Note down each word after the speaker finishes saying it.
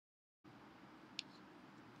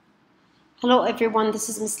Hello everyone, this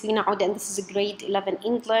is Miss Lina Odeh and this is grade 11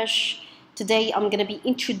 English. Today I'm going to be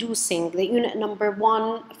introducing the unit number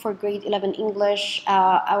 1 for grade 11 English.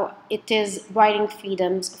 It is writing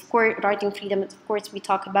freedoms. Of course, writing freedom, of course, we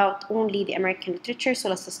talk about only the American literature, so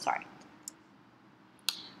let's start.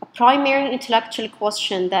 A primary intellectual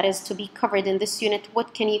question that is to be covered in this unit: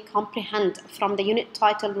 what can you comprehend from the unit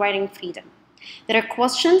titled Writing Freedom? There are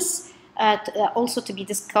questions also to be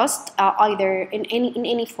discussed either in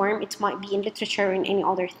any form. It might be in literature or in any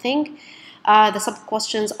other thing. The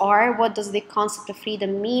sub-questions are: what does the concept of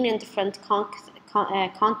freedom mean in different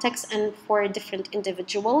contexts and for different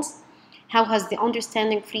individuals? How has the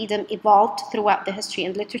understanding of freedom evolved throughout the history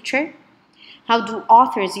and literature? How do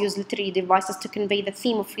authors use literary devices to convey the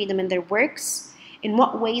theme of freedom in their works? In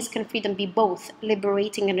what ways can freedom be both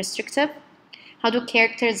liberating and restrictive? How do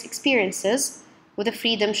characters' experiences with the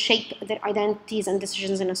freedom shape their identities and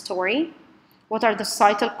decisions in a story? What are the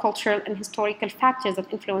societal, cultural, and historical factors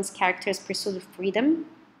that influence characters' pursuit of freedom?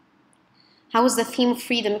 How is the theme of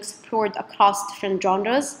freedom explored across different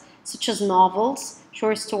genres, such as novels,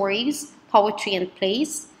 short stories, poetry, and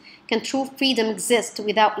plays? Can true freedom exist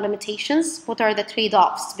without limitations? What are the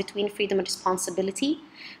trade-offs between freedom and responsibility?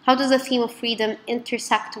 How does the theme of freedom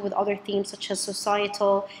intersect with other themes such as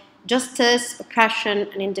societal justice, oppression,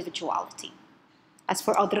 and individuality? As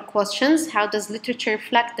for other questions, how does literature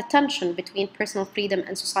reflect the tension between personal freedom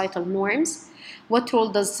and societal norms? What role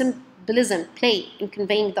does symbolism play in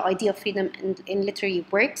conveying the idea of freedom in literary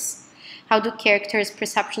works? How do characters'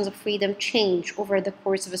 perceptions of freedom change over the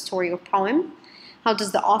course of a story or poem? How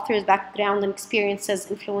does the author's background and experiences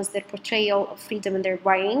influence their portrayal of freedom in their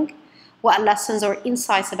writing? What lessons or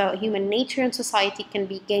insights about human nature and society can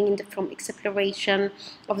be gained from exploration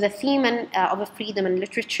of the theme of freedom in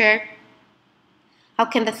literature? How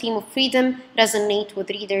can the theme of freedom resonate with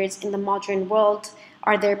readers in the modern world?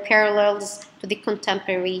 Are there parallels to the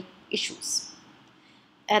contemporary issues?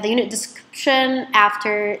 The unit description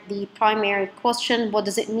after the primary question: what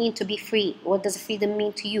does it mean to be free? What does freedom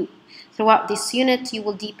mean to you? Throughout this unit, you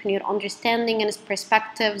will deepen your understanding and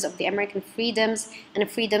perspectives of the American freedoms and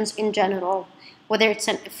freedoms in general. Whether it's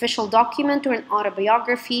an official document or an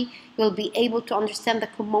autobiography, you will be able to understand the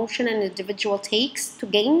commotion an individual takes to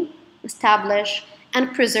gain, establish,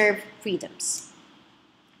 and preserve freedoms.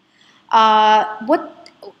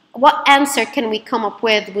 What answer can we come up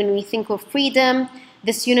with when we think of freedom?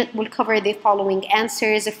 This unit will cover the following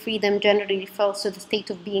answers. Freedom generally refers to the state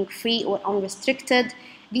of being free or unrestricted,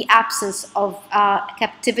 the absence of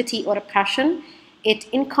captivity or oppression. It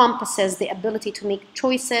encompasses the ability to make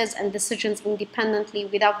choices and decisions independently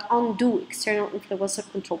without undue external influence or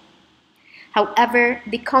control. However,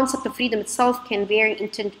 the concept of freedom itself can vary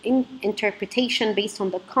in interpretation based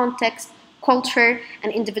on the context, culture,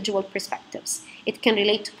 and individual perspectives. It can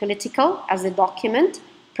relate to political, as a document,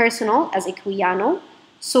 personal, as a Equiano,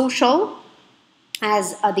 social,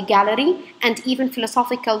 as the gallery, and even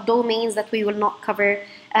philosophical domains that we will not cover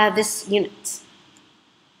this unit.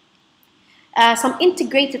 Some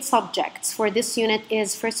integrated subjects for this unit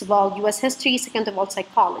is, first of all, U.S. history, second of all,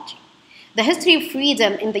 psychology. The history of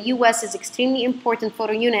freedom in the U.S. is extremely important for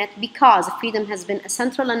a unit because freedom has been a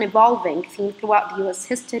central and evolving theme throughout the U.S.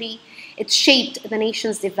 history. It shaped the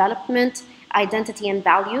nation's development, identity, and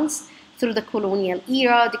values. Through the colonial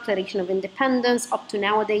era, Declaration of Independence, up to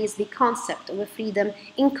nowadays, the concept of freedom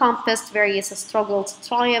encompassed various struggles,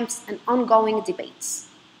 triumphs, and ongoing debates.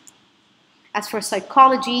 As for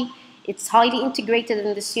psychology, it's highly integrated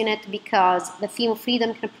in this unit because the theme of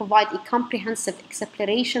freedom can provide a comprehensive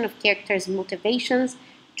exploration of characters' motivations,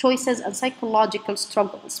 choices, and psychological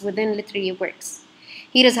struggles within literary works.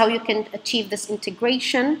 Here is how you can achieve this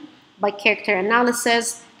integration: by character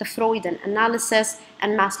analysis, the Freudian analysis,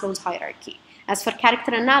 and Maslow's hierarchy. As for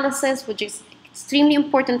character analysis, which is extremely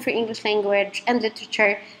important for English language and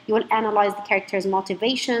literature, you will analyze the characters'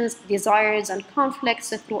 motivations, desires, and conflicts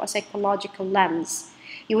through a psychological lens.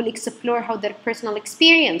 You will explore how their personal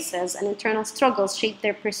experiences and internal struggles shape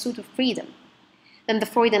their pursuit of freedom. Then the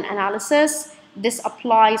Freudian analysis. This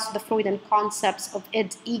applies to the Freudian concepts of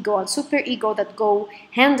id, ego, and superego that go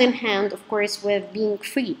hand in hand, of course, with being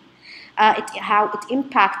free. How it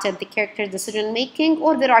impacted the character's decision-making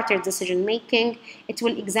or the writer's decision-making. It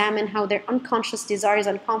will examine how their unconscious desires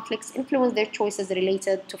and conflicts influence their choices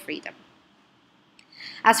related to freedom.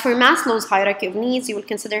 As for Maslow's hierarchy of needs, you will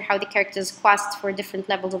consider how the character's quest for different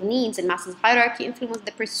levels of needs in Maslow's hierarchy influence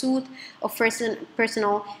the pursuit of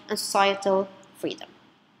personal and societal freedom.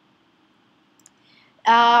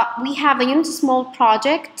 We have a unit small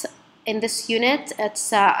project In this unit,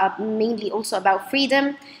 it's mainly also about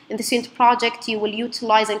freedom. In this unit project, you will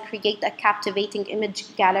utilize and create a captivating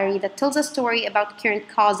image gallery that tells a story about a current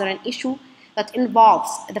cause or an issue that involves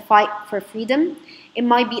the fight for freedom. It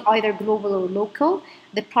might be either global or local.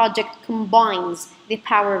 The project combines the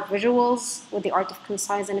power of visuals with the art of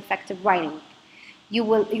concise and effective writing.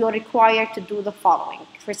 You're required to do the following.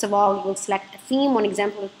 First of all, you will select a theme, one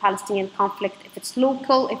example of Palestinian conflict if it's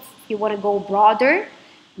local. If you want to go broader,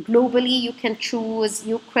 globally, you can choose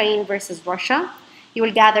Ukraine versus Russia. You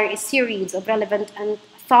will gather a series of relevant and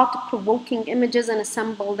thought-provoking images and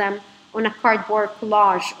assemble them on a cardboard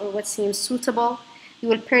collage or what seems suitable. You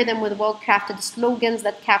will pair them with well-crafted slogans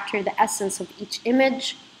that capture the essence of each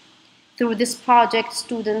image. Through this project,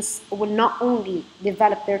 students will not only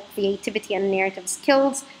develop their creativity and narrative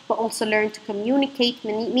skills, but also learn to communicate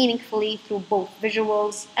meaningfully through both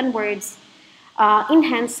visuals and words,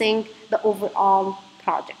 enhancing the overall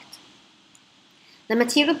project. The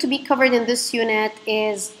material to be covered in this unit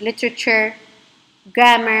is literature,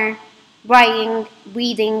 grammar, writing,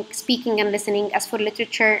 reading, speaking, and listening. As for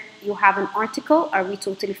literature, you have an article, Are We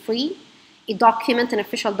Totally Free? A document, an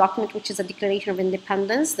official document, which is a Declaration of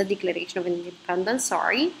Independence, the Declaration of Independence,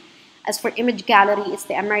 sorry. As for image gallery, it's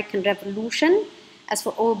the American Revolution. As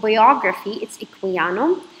for autobiography, it's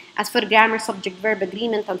Equiano. As for grammar, subject-verb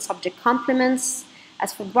agreement and subject complements.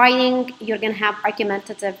 As for writing, you're going to have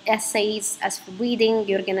argumentative essays. As for reading,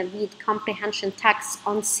 you're going to read comprehension texts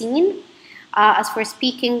on scene. As for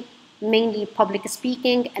speaking, mainly public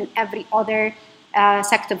speaking and every other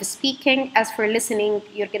sector of speaking. As for listening,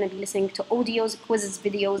 you're going to be listening to audios, quizzes,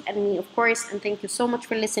 videos, and me, of course. And thank you so much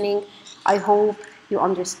for listening. I hope you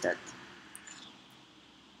understood.